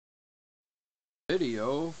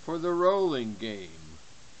Video for the rolling game.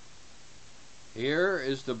 Here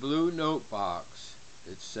is the blue note box.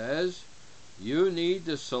 It says you need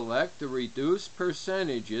to select the reduced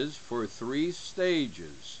percentages for 3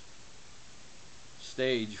 stages.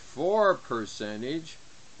 Stage 4 percentage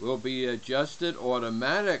will be adjusted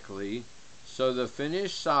automatically, so the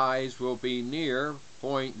finished size will be near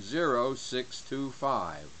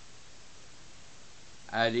 0.0625.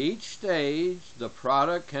 At each stage, the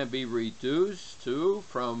product can be reduced to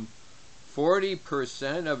from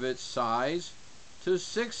 40% of its size to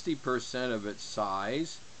 60% of its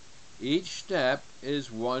size. Each step is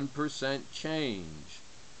 1% change.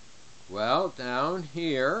 Well, down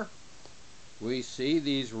here, we see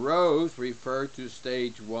these rows refer to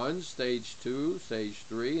stage 1, stage 2, stage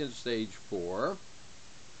 3, and stage 4.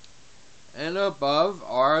 And above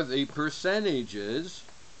are the percentages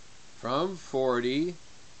from 40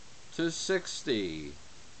 to 60.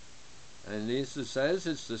 And this says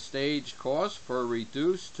it's the stage cost for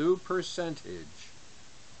reduced to percentage.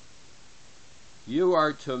 You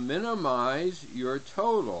are to minimize your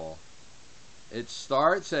total. It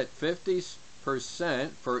starts at 50%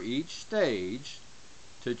 for each stage.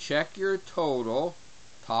 To check your total,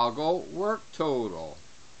 toggle work total.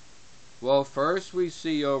 Well, first we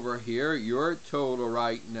see over here your total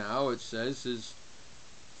right now, it says, is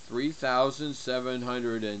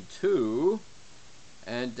 3,702,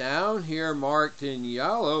 and down here marked in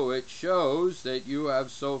yellow it shows that you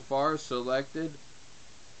have so far selected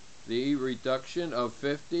the reduction of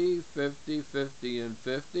 50, 50, 50, and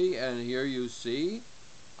 50, and here you see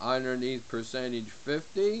underneath percentage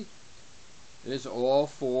 50 is all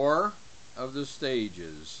 4 of the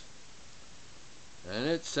stages. And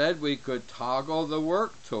it said we could toggle the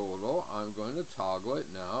work total. I'm going to toggle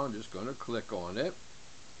it now. I'm just going to click on it.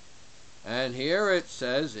 And here it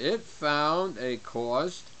says it found a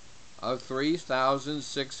cost of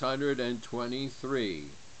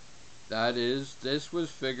 3,623. That is, this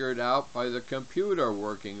was figured out by the computer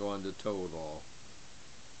working on the total.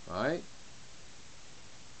 Right?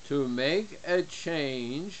 To make a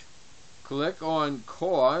change, click on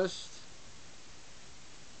cost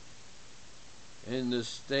in the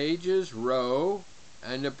stages row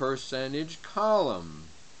and the percentage column.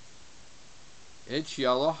 It's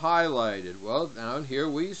yellow highlighted. Well, down here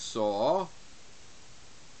we saw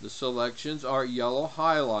the selections are yellow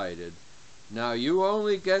highlighted. Now you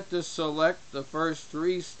only get to select the first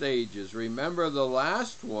 3 stages. Remember, the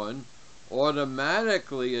last one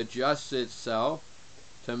automatically adjusts itself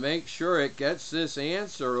to make sure it gets this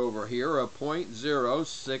answer over here of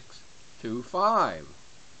 0.0625.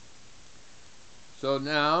 So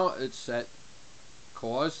now it's set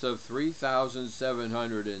cost of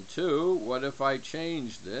 3,702. What if I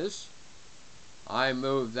change this? I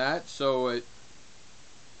move that so it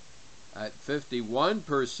at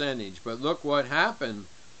 51%, but look what happened.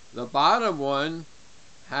 The bottom one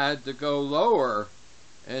had to go lower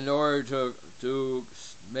in order to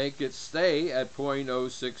make it stay at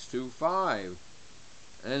 0.0625.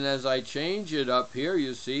 And as I change it up here,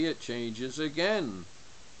 you see it changes again,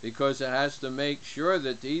 because it has to make sure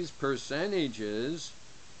that these percentages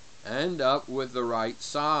end up with the right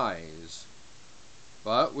size.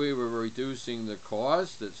 But we were reducing the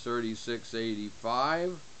cost at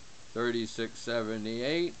 36.85,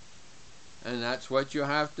 36.78, and that's what you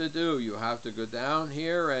have to do. You have to go down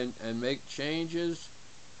here and make changes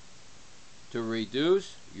to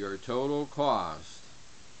reduce your total cost.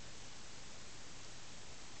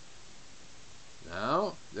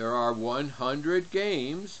 Now, there are 100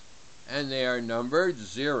 games, and they are numbered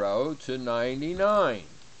 0 to 99.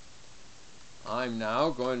 I'm now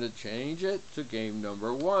going to change it to game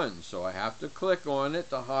number 1, so I have to click on it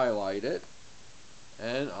to highlight it,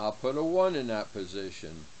 and I'll put a 1 in that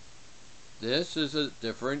position. This is a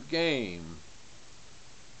different game,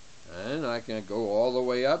 and I can go all the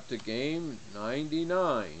way up to game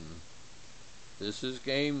 99. This is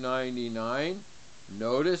game 99.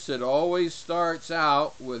 Notice it always starts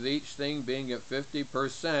out with each thing being at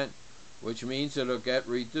 50%, which means it'll get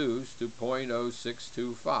reduced to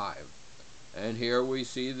 0.0625. And here we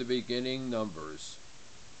see the beginning numbers.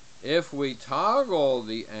 If we toggle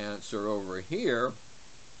the answer over here,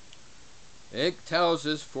 it tells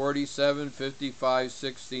us 47, 55,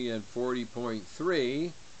 60, and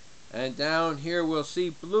 40.3. And down here we'll see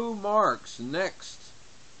blue marks next.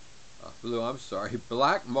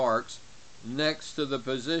 Black marks next to the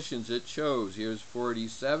positions it chose. Here's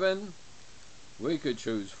 47. We could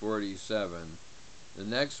choose 47. The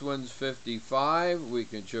next one's 55. We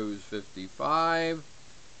can choose 55.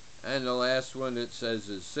 And the last one it says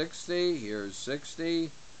is 60. Here's 60.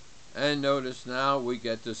 And notice now we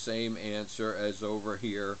get the same answer as over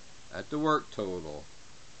here at the work total.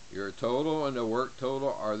 Your total and the work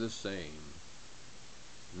total are the same.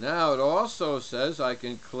 Now it also says I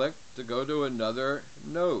can click to go to another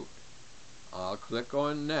note. I'll click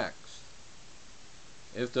on next.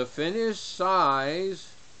 If the finished size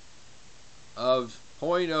of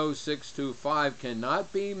 0.0625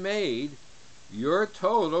 cannot be made, your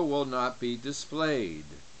total will not be displayed.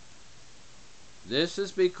 This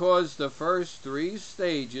is because the first 3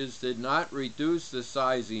 stages did not reduce the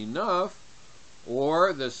size enough,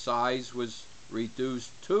 or the size was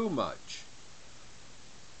reduced too much.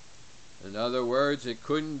 In other words, it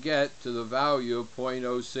couldn't get to the value of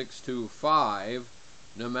 0.0625,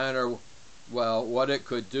 no matter, well, what it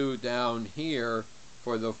could do down here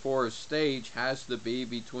for the 4th stage has to be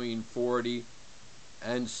between 40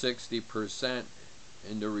 and 60%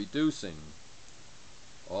 in the reducing.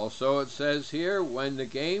 Also, it says here, when the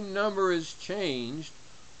game number is changed,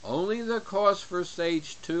 only the cost for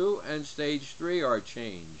stage 2 and stage 3 are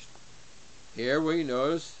changed. Here we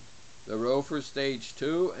notice the row for stage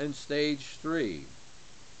 2 and stage 3.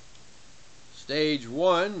 Stage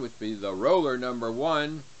 1, which would be the roller number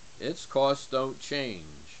 1, its costs don't change.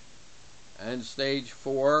 And stage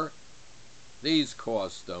 4, these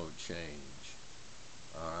costs don't change.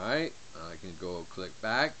 Alright, I can click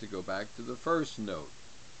back to go back to the first note.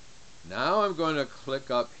 Now I'm going to click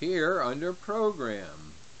up here under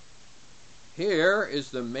Program. Here is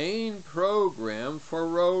the main program for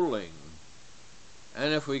rolling.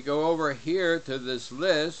 And if we go over here to this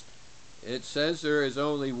list, it says there is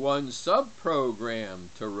only one sub-program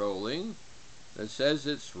to rolling that says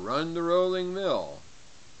it's run the rolling mill.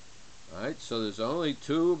 Alright, so there's only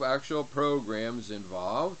 2 actual programs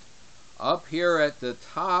involved. Up here at the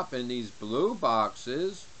top in these blue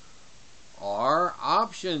boxes are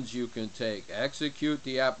options you can take. Execute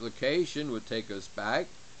the application would take us back.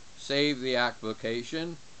 Save the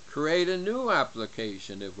application. Create a new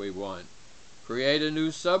application if we want. Create a new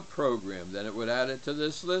subprogram. Then it would add it to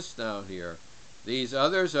this list down here. These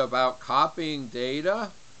others are about copying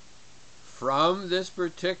data from this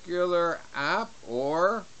particular app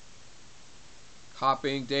or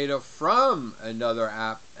copying data from another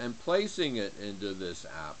app and placing it into this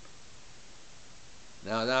app.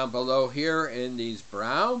 Now down below here in these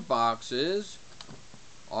brown boxes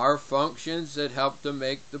are functions that help to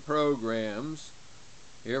make the programs.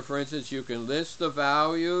 Here, for instance, you can list the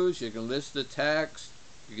values, you can list the text,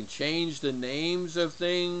 you can change the names of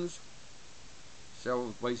things.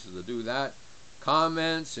 Several places to do that.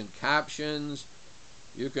 Comments and captions.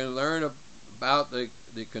 You can learn about the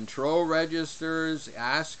control registers,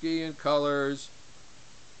 ASCII and colors,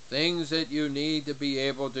 things that you need to be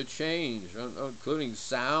able to change, including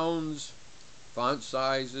sounds, font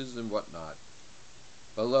sizes, and whatnot.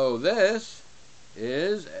 Below this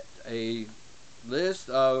is a list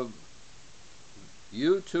of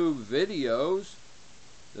YouTube videos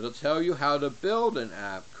that'll tell you how to build an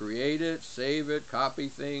app, create it, save it, copy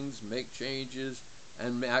things, make changes,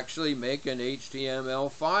 and actually make an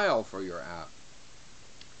HTML file for your app.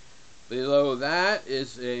 Below that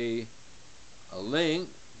is a link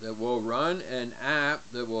that will run an app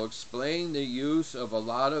that will explain the use of a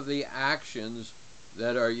lot of the actions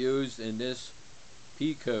that are used in this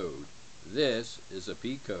P code. This is a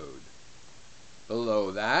P code.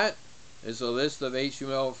 Below that is a list of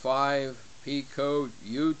HTML5 P code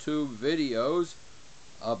YouTube videos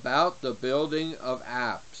about the building of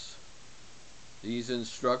apps. These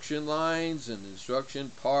instruction lines and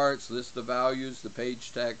instruction parts list the values, the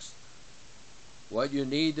page text, what you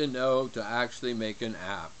need to know to actually make an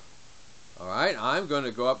app. Alright, I'm going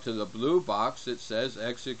to go up to the blue box that says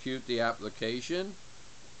execute the application,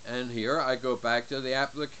 and here I go back to the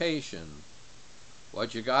application.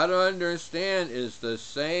 What you got to understand is the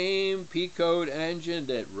same P code engine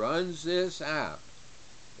that runs this app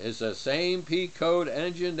is the same P code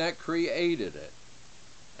engine that created it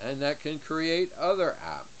and that can create other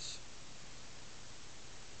apps.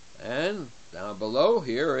 And down below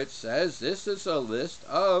here it says this is a list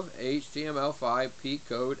of HTML5 P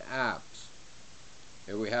code apps.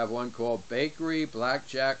 Here we have one called Bakery,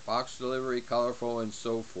 Blackjack, Box Delivery, Colorful, and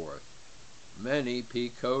so forth. Many P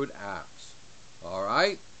code apps.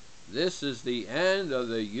 Alright, this is the end of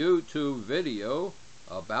the YouTube video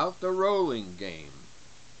about the rolling game.